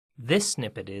This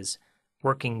snippet is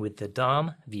working with the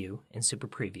DOM view in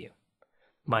SuperPreview.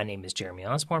 My name is Jeremy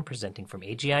Osborne, presenting from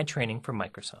AGI Training for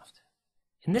Microsoft.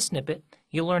 In this snippet,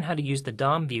 you'll learn how to use the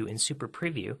DOM view in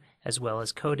SuperPreview as well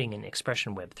as coding in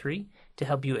Expression Web 3 to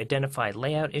help you identify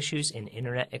layout issues in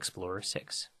Internet Explorer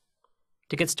 6.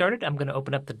 To get started, I'm going to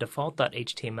open up the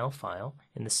default.html file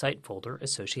in the site folder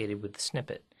associated with the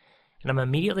snippet. And I'm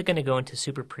immediately going to go into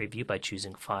SuperPreview by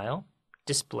choosing File,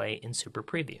 Display in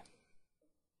SuperPreview.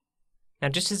 Now,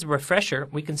 just as a refresher,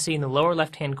 we can see in the lower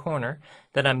left-hand corner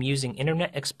that I'm using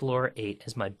Internet Explorer 8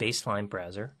 as my baseline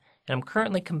browser, and I'm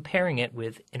currently comparing it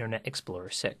with Internet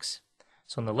Explorer 6.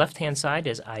 So on the left-hand side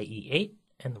is IE 8,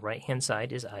 and the right-hand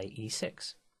side is IE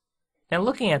 6. Now,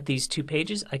 looking at these two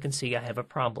pages, I can see I have a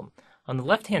problem. On the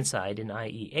left-hand side in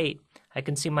IE 8, I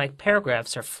can see my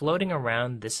paragraphs are floating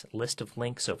around this list of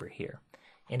links over here,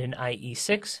 and in IE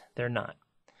 6, they're not.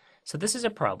 So this is a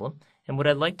problem, and what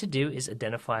I'd like to do is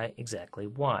identify exactly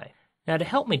why. Now, to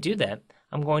help me do that,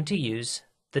 I'm going to use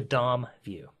the DOM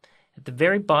view. At the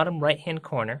very bottom right-hand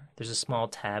corner, there's a small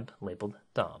tab labeled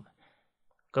DOM.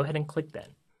 Go ahead and click that.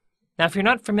 Now, if you're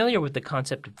not familiar with the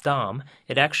concept of DOM,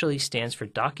 it actually stands for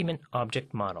Document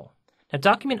Object Model. Now,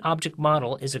 Document Object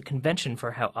Model is a convention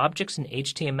for how objects in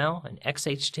HTML and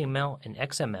XHTML and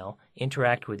XML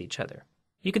interact with each other.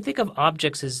 You can think of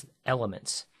objects as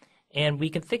elements, and we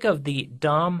can think of the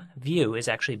DOM view as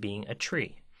actually being a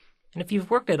tree. And if you've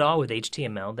worked at all with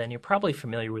HTML, then you're probably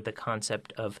familiar with the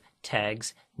concept of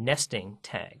tags nesting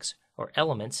tags, or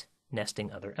elements nesting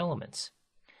other elements.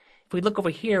 If we look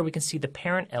over here, we can see the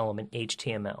parent element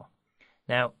HTML.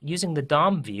 Now, using the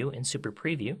DOM view in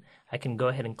SuperPreview, I can go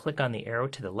ahead and click on the arrow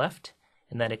to the left,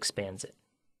 and that expands it.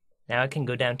 Now I can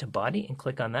go down to body and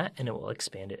click on that, and it will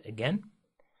expand it again.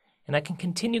 And I can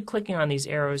continue clicking on these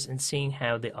arrows and seeing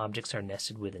how the objects are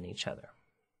nested within each other.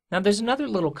 Now, there's another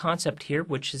little concept here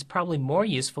which is probably more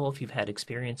useful if you've had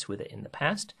experience with it in the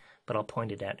past, but I'll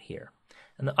point it out here.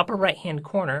 In the upper right-hand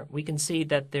corner, we can see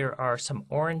that there are some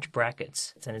orange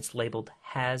brackets, and it's labeled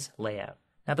Has Layout.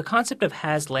 Now, the concept of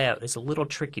Has Layout is a little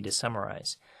tricky to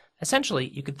summarize. Essentially,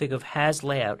 you could think of Has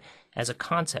Layout as a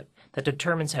concept that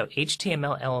determines how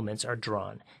HTML elements are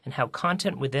drawn and how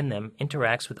content within them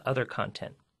interacts with other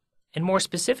content. And more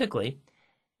specifically,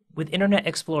 with Internet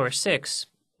Explorer 6,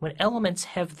 when elements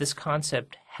have this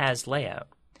concept Has Layout,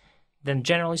 then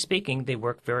generally speaking, they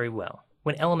work very well.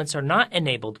 When elements are not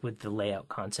enabled with the layout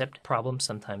concept, problems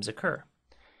sometimes occur.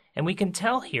 And we can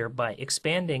tell here by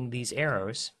expanding these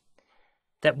arrows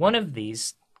that one of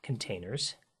these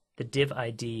containers, the div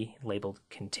ID labeled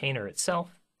container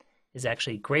itself, is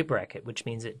actually gray bracket, which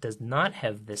means it does not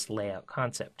have this layout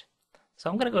concept. So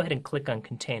I'm going to go ahead and click on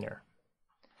container.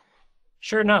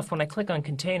 Sure enough, when I click on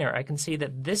container, I can see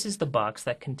that this is the box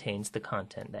that contains the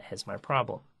content that has my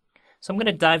problem. So I'm going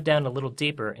to dive down a little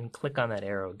deeper and click on that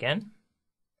arrow again.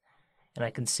 And I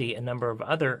can see a number of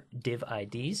other div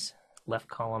IDs, left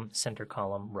column, center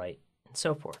column, right, and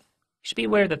so forth. You should be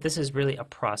aware that this is really a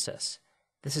process.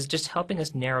 This is just helping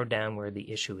us narrow down where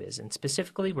the issue is, and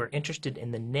specifically we're interested in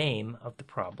the name of the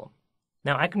problem.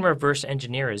 Now, I can reverse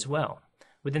engineer as well.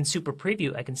 Within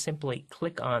SuperPreview, I can simply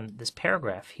click on this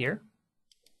paragraph here,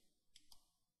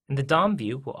 and the DOM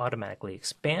view will automatically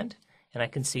expand, and I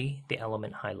can see the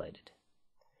element highlighted.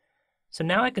 So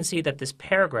now I can see that this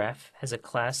paragraph has a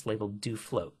class labeled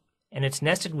doFloat, and it's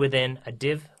nested within a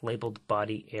div labeled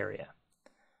body area.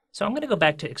 So I'm going to go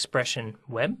back to Expression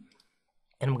Web,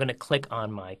 and I'm going to click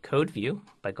on my code view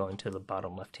by going to the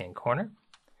bottom left-hand corner.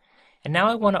 And now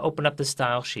I want to open up the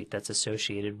style sheet that's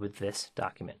associated with this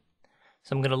document.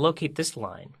 So I'm going to locate this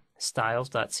line,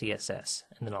 styles.css,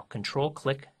 and then I'll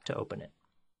Control-click to open it.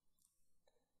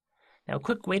 Now, a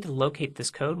quick way to locate this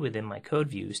code within my code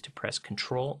view is to press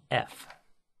Control-F.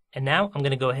 And now I'm going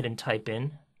to go ahead and type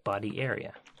in body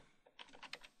area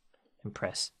and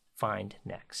press Find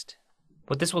Next.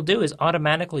 What this will do is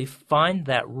automatically find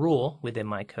that rule within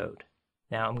my code.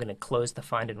 Now I'm going to close the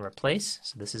Find and Replace,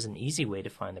 so this is an easy way to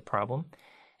find the problem.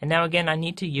 And now again, I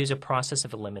need to use a process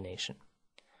of elimination.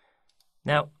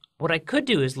 Now, what I could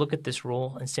do is look at this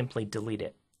rule and simply delete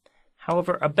it.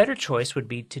 However, a better choice would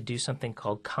be to do something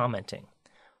called commenting.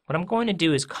 What I'm going to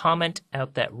do is comment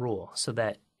out that rule so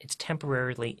that it's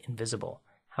temporarily invisible.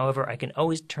 However, I can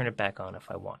always turn it back on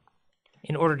if I want.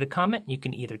 In order to comment, you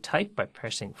can either type by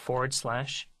pressing /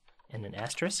 and an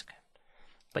asterisk,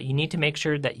 but you need to make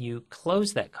sure that you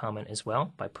close that comment as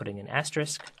well by putting an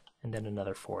asterisk and then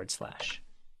another /.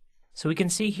 So we can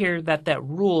see here that that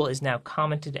rule is now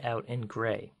commented out in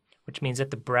gray, which means that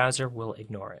the browser will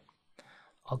ignore it.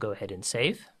 I'll go ahead and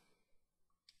save.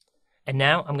 And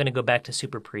now I'm going to go back to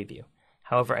SuperPreview.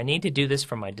 However, I need to do this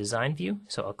from my design view,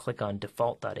 so I'll click on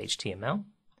default.html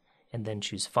and then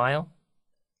choose File,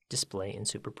 Display in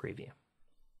SuperPreview.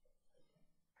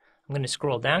 I'm going to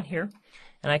scroll down here,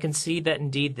 and I can see that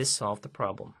indeed this solved the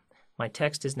problem. My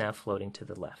text is now floating to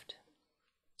the left.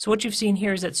 So what you've seen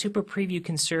here is that SuperPreview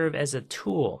can serve as a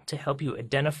tool to help you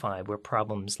identify where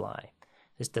problems lie.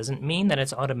 This doesn't mean that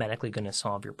it's automatically going to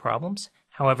solve your problems.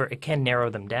 However, it can narrow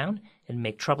them down and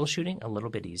make troubleshooting a little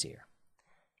bit easier.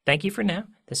 Thank you for now.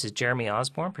 This is Jeremy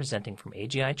Osborne presenting from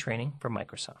AGI Training for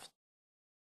Microsoft.